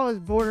 it's always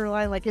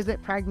borderline, is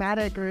it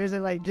pragmatic or is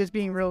it just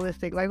being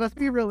realistic? Let's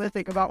be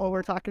realistic about what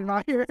we're talking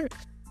about here.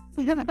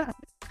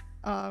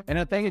 And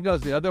I think it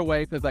goes the other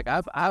way because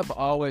I've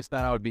always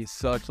thought I would be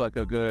such a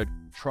good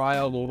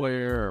trial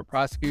lawyer or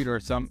prosecutor or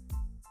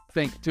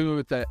something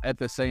too at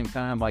the same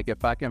time.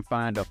 If I can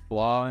find a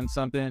flaw in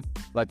something,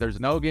 there's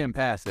no getting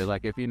past it.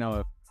 If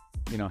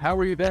how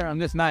were you there on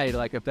this night?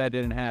 If that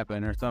didn't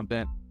happen or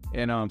something.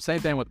 And same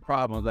thing with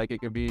problems.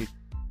 It could be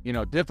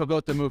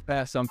difficult to move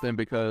past something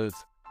because,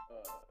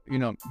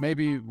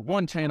 maybe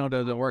one channel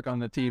doesn't work on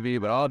the TV,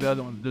 but all the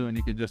other ones do, and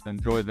you can just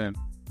enjoy them.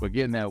 But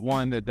getting that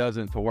one that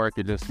doesn't to work,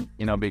 it just,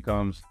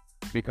 becomes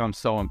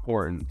so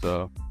important.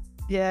 So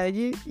yeah,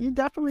 you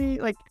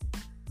definitely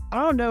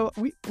I don't know.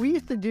 We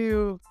used to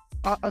do.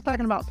 I was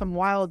talking about some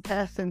wild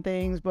tests and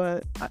things,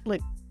 but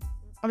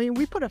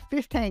we put a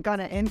fish tank on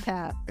an end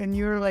cap, and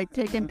you were like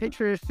taking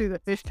pictures through the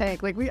fish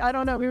tank. Like I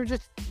don't know. We were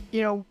just,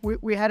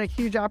 we had a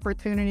huge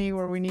opportunity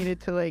where we needed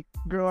to like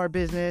grow our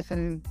business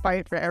and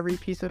fight for every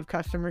piece of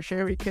customer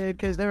share we could,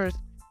 because there was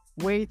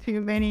way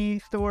too many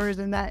stores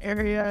in that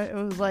area. It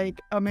was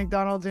like a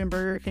McDonald's and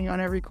Burger King on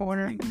every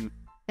corner,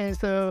 and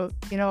so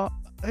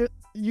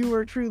you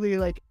were truly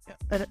like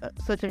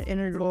such an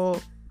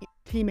integral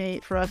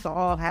teammate for us to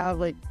all have.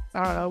 Like,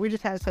 I don't know, we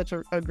just had such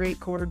a great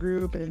core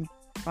group, and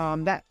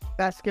that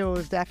skill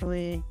was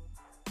definitely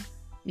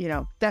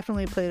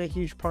played a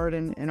huge part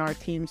in our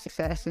team's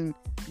success. And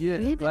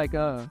even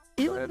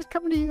just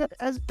coming to you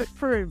as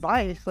for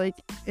advice, like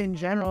in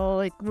general,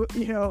 like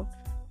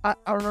I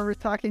remember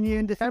talking to you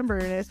in December,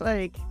 and it's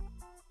like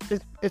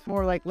it's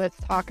more like, let's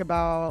talk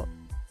about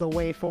the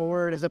way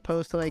forward, as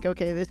opposed to like,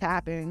 okay, this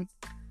happened,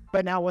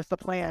 but now what's the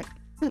plan?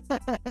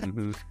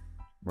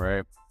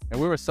 Right. And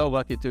we were so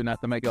lucky too,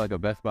 not to make it like a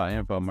Best Buy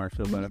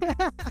infomercial,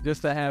 but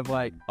just to have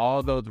like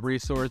all those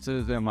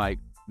resources and like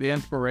the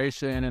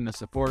inspiration and the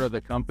support of the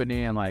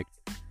company, and like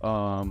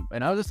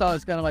and I was just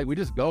always kind of like, we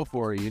just go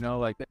for it,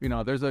 like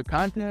there's a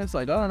contest,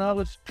 like, oh no,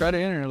 let's try to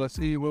enter, let's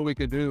see what we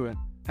could do. And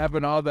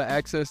having all the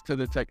access to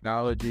the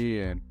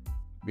technology, and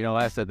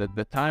like I said,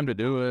 the time to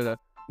do it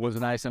was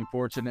nice and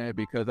fortunate,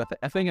 because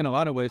I think in a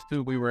lot of ways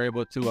too, we were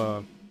able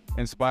to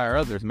inspire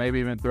others, maybe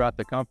even throughout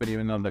the company,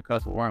 even though the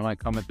customers weren't like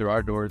coming through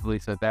our doors, at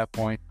least at that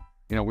point.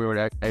 We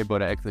were able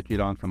to execute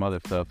on some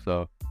other stuff.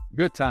 So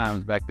good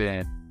times back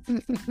then.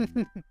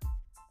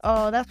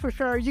 Oh, that's for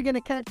sure. Are you going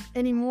to catch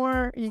any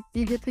more? You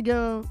get to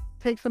go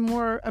take some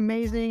more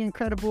amazing,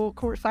 incredible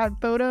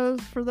courtside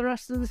photos for the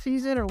rest of the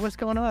season, or what's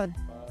going on?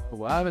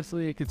 Well,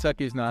 obviously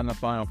Kentucky's not in the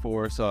Final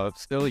Four, so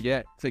it's still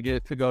yet to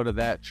get to go to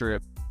that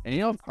trip.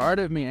 And part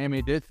of me,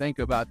 Amy, did think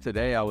about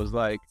today. I was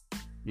like,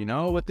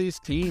 with these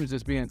teams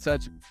just being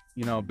such,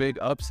 big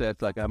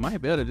upsets, like I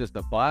might be able to just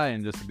apply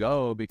and just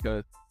go,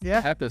 because I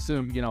have to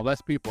assume,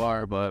 less people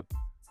are, but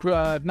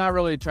not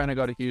really trying to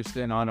go to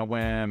Houston on a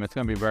whim. It's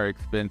going to be very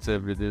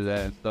expensive to do that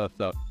and stuff.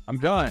 So I'm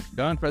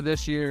done for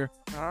this year.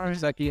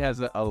 Kentucky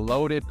has a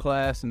loaded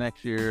class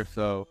next year,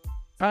 so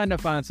trying to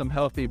find some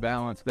healthy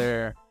balance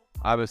there,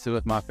 obviously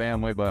with my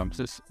family, but I'm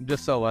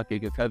just so lucky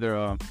because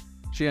Heather,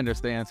 she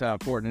understands how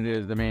important it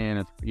is to me, and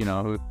it's,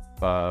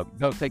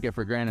 don't take it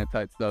for granted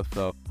type stuff.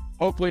 So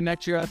hopefully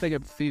next year, I think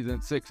it's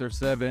season 6 or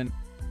 7,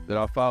 that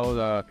I'll follow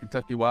the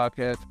Kentucky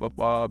Wildcats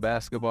football,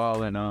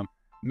 basketball, and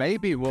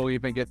maybe we'll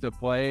even get to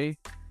play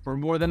for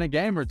more than a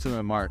game or two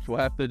in March. We'll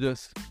have to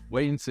just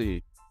wait and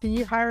see. Can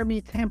you hire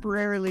me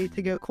temporarily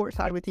to go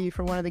courtside with you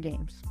for one of the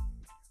games?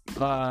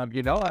 I've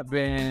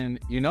been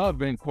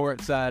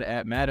courtside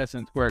at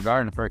Madison Square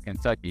Garden for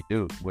Kentucky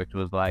Duke, which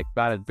was like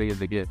about as big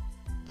as it gets.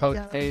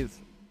 Coach K's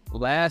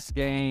last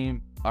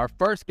game, our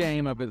first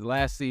game of his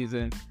last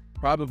season,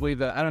 probably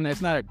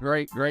it's not a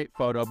great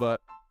photo,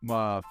 but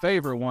my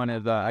favorite one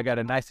is I got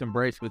a nice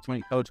embrace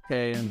between Coach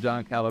K and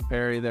John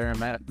Calipari there in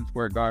Madison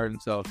Square Garden.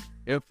 So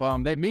if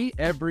they meet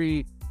I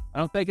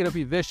don't think it'll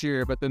be this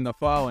year, but then the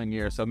following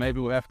year. So maybe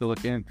we'll have to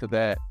look into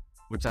that,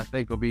 which I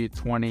think will be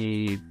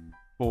 24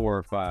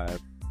 or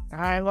 5. All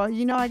right, well,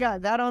 I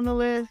got that on the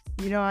list.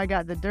 I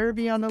got the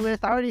Derby on the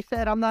list. I already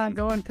said I'm not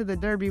going to the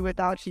Derby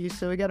without you,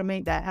 so we got to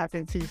make that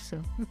happen too.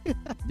 So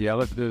yeah,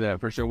 let's do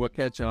that for sure. We'll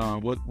catch on.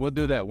 We'll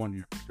do that one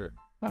year for sure.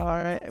 All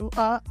right.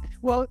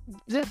 Well,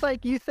 just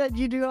like you said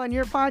you do on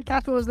your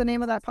podcast, what was the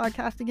name of that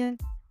podcast again?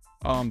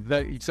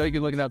 So you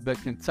can look it up, the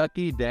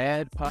Kentucky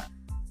Dad Pod.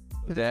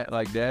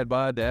 Dad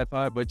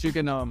Pod. But you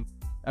can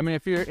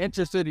if you're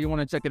interested, you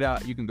want to check it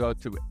out, you can go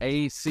to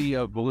AC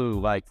of Blue,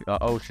 like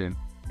ocean.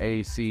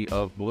 AC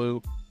of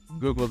Blue.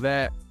 Google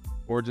that,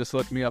 or just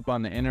look me up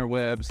on the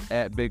interwebs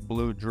at Big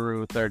Blue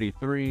Drew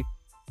 33.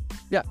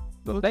 Yeah.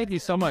 So thank you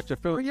so much. It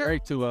feels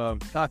great to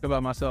talk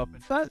about myself.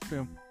 It's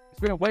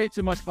been way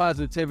too much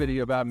positivity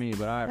about me,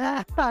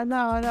 but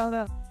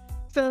No.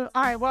 So,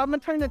 all right, well, I'm going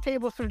to turn the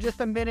tables for just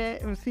a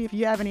minute and see if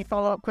you have any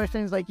follow-up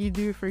questions like you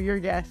do for your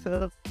guests.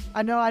 So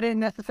I know I didn't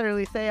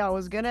necessarily say I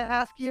was going to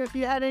ask you if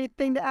you had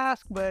anything to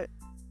ask, but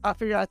I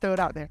figured I'd throw it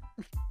out there.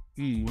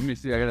 Let me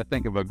see. I got to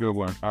think of a good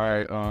one. All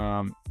right.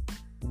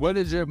 What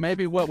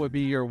would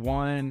be your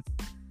one,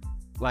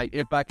 like,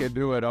 if I could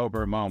do it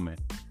over moment?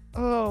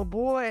 Oh,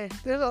 boy.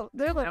 There's a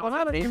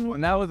lot of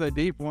them. That was a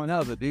deep one.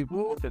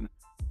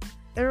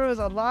 There was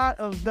a lot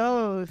of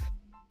those.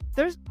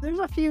 There's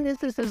a few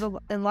instances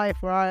in life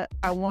where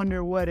I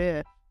wonder what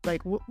if.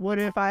 Like, what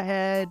if I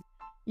had,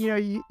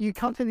 you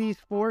come to these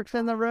forks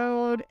in the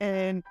road,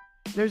 and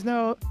there's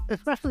no,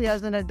 especially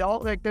as an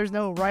adult, like there's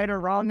no right or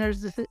wrong.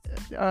 There's this,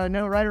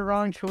 no right or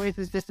wrong choice.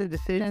 It's just a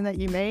decision that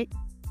you make.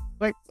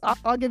 Like,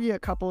 I'll give you a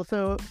couple.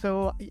 So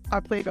I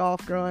played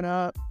golf growing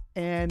up,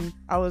 and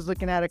I was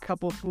looking at a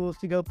couple schools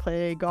to go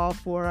play golf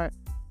for.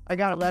 I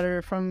got a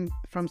letter from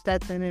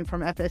Stetson and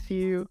from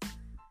FSU,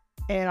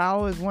 and I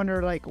always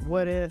wonder, like,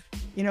 what if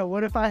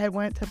I had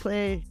went to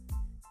play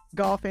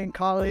golf in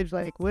college.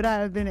 Like, would I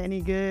have been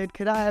any good?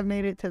 Could I have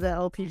made it to the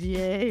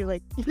LPGA?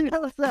 Like,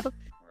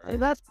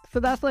 so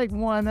that's like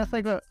one. That's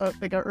like an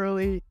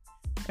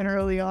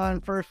early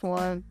on first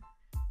one.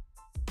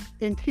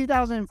 In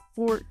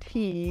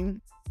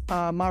 2014,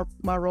 my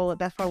role at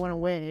Best Buy went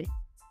away,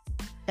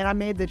 and I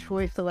made the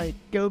choice to like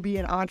go be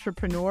an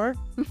entrepreneur.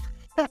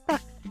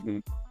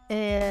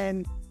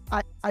 And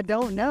I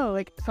don't know.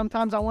 Like,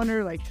 sometimes I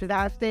wonder, like, should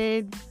I have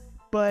stayed?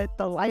 But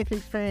the life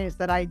experience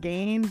that I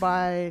gained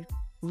by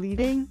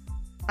leaving,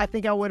 I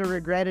think I would have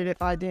regretted if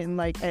I didn't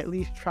like at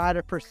least try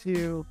to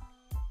pursue,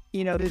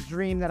 this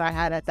dream that I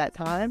had at that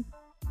time.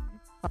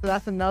 So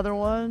that's another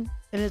one.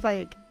 And it's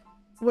like,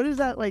 what is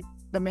that, like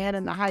the man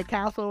in the high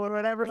castle or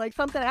whatever? Like,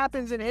 something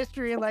happens in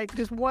history and like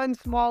just one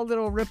small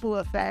little ripple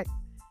effect.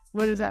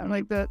 What is that?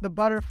 Like the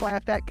butterfly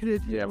effect could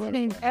have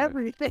changed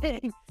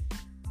everything.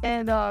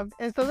 And so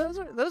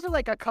those are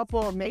like a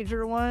couple of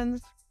major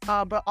ones.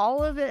 But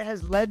all of it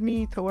has led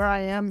me to where I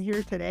am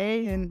here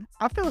today, and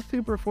I feel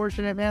super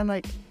fortunate, man.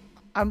 Like,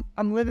 I'm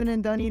living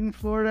in Dunedin,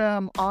 Florida.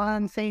 I'm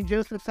on St.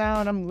 Joseph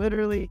Sound. I'm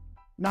literally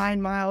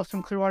 9 miles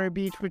from Clearwater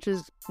Beach, which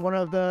is one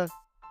of the,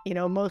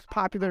 most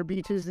popular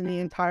beaches in the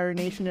entire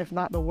nation, if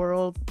not the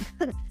world.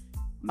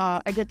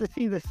 I get to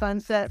see the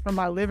sunset from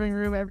my living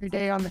room every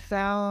day on the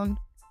Sound.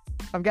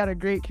 I've got a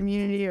great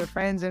community of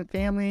friends and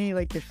family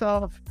like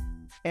yourself.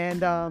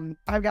 And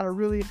I've got a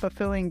really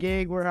fulfilling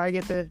gig where I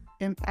get to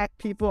impact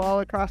people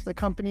all across the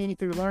company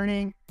through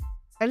learning.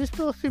 I just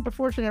feel super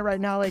fortunate right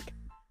now. Like,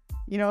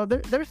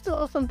 there's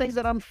still some things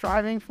that I'm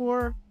striving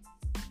for,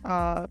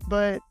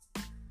 but,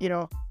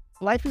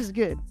 life is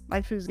good.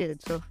 Life is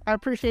good. So I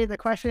appreciate the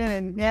question.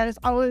 And man, it's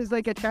always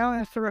like a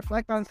challenge to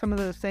reflect on some of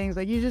those things.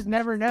 Like, you just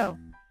never know.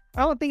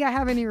 I don't think I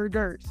have any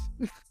regrets.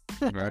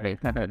 Right.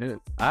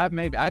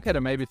 I could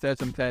have maybe said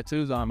some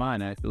tattoos on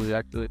mine, actually.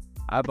 I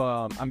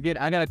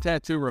got a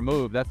tattoo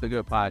removed. That's a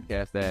good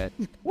podcast that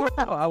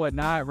I would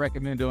not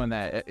recommend doing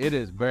that. It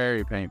is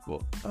very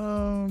painful.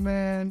 Oh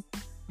man.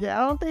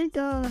 Yeah, I don't think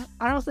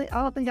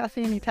I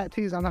see any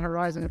tattoos on the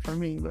horizon for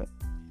me, but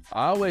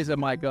I always am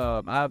like,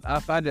 I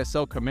find it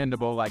so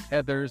commendable. Like,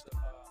 Heather's,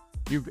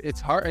 it's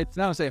hard. It's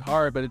not to say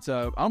hard, but it's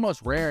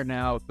almost rare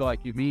now. I feel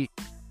like you meet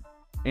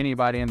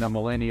anybody in the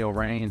millennial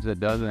range that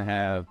doesn't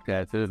have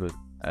tattoos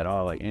at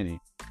all, like any.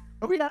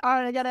 All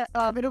right, I gotta.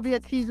 It'll be a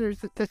teaser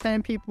to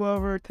send people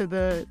over to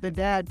the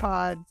dad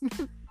pod.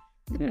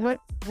 Yeah.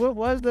 What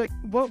was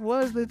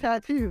the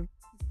tattoo?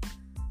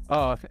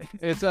 Oh,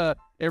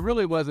 it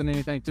really wasn't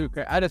anything too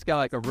crazy. I just got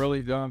like a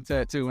really dumb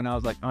tattoo when I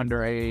was like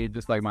underage,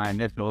 just like my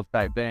initials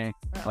type thing,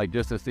 like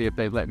just to see if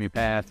they let me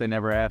pass. They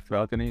never asked for.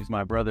 I was gonna use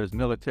my brother's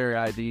military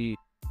ID.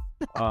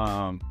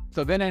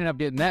 So then I ended up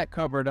getting that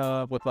covered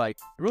up with like,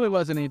 it really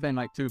wasn't anything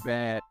like too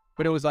bad.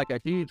 But it was like a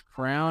huge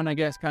crown, I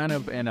guess, kind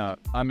of,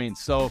 and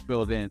so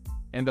filled in.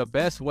 And the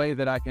best way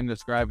that I can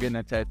describe getting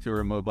a tattoo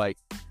removed, like,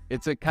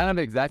 it's a kind of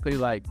exactly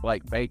like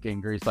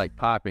bacon grease, like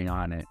popping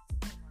on it.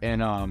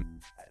 And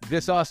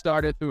this all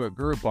started through a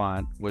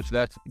Groupon, which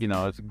that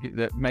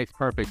makes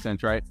perfect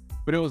sense, right?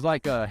 But it was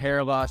like a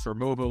hair loss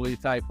removal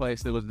type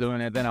place that was doing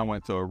it. Then I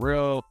went to a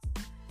real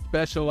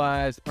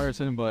specialized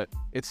person, but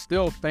it's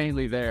still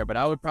faintly there. But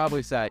I would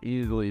probably say I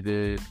easily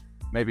did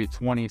maybe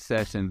 20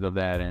 sessions of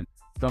that. And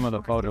some of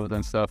the photos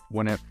and stuff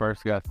when it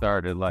first got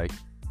started, like,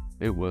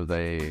 it was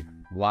a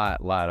lot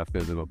of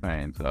physical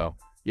pain. So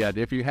yeah,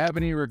 if you have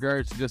any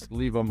regrets, just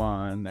leave them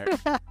on there.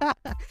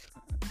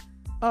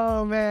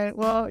 Oh man,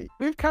 well,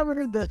 we've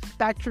covered the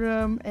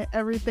spectrum,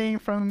 everything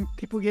from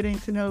people getting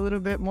to know a little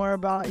bit more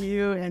about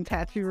you and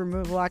tattoo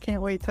removal. I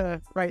can't wait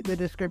to write the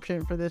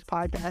description for this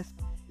podcast.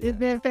 It's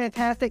been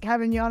fantastic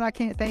having you on. I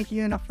can't thank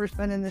you enough for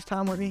spending this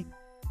time with me.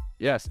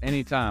 Yes,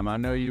 anytime. I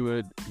know you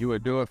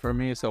would do it for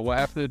me, so we'll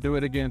have to do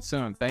it again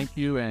soon. Thank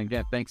you, and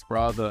again, thanks for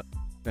all the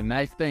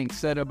nice things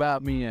said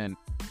about me and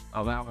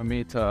allowing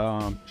me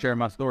to share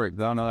my story,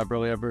 because I don't know if I've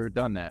really ever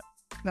done that.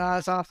 No,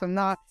 that's awesome.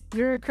 No,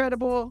 you're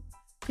incredible.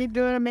 Keep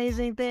doing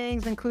amazing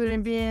things,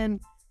 including being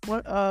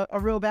a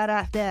real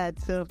badass dad.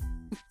 So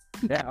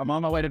yeah, I'm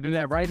on my way to do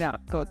that right now.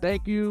 So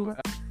thank you.